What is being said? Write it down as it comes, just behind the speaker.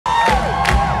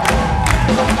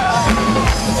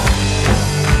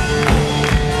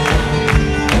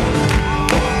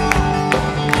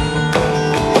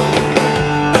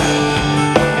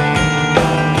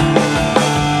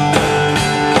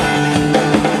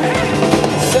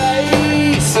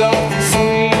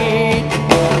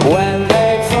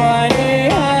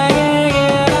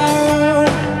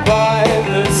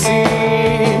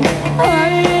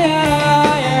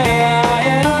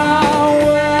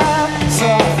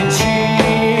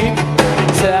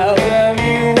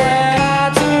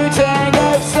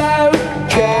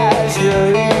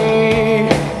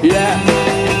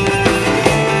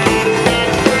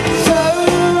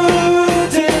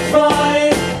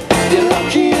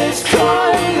luckiest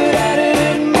crime that I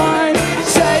didn't mind.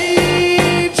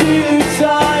 Saved you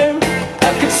time.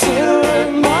 I consider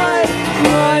it mine,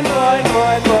 mine, mine,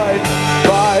 mine, mine,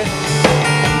 mine.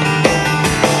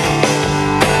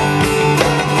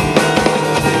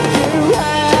 You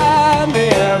had me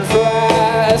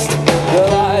impressed. The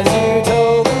lies you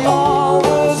told, all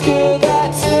those good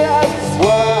that said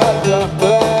were the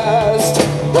best.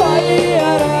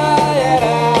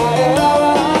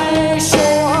 I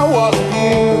sure wasn't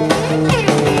you.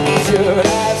 Should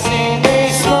have seen me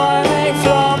smiling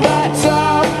from the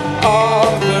top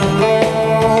of the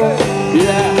room.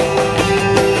 Yeah.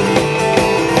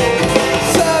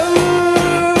 So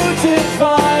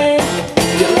divine,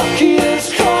 your luckiest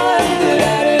crime that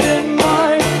I didn't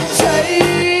mind.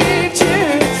 Saved you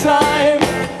time.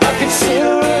 I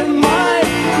consider it mine,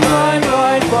 mine,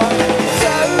 mine, mine.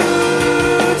 So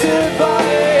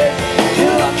divine,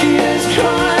 your luckiest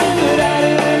crime that I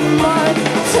didn't mind.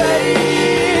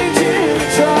 Saved you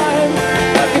time.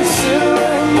 I consider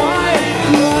it mine,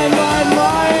 mine, mine,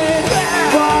 mine,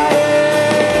 mine.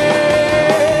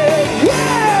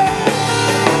 Yeah.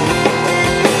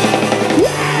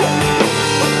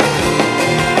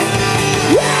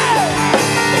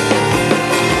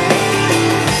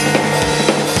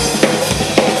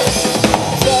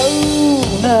 So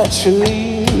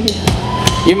naturally,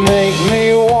 you make me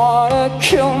wanna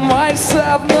kill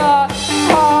myself. Not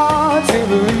hard to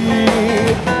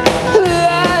believe.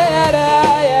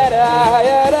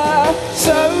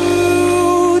 So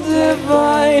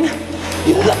divine,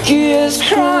 your luckiest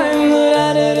crime that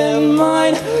I didn't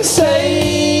mind.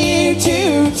 Saved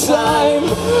you time.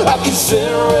 I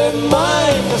consider it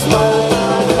mine. It's mine.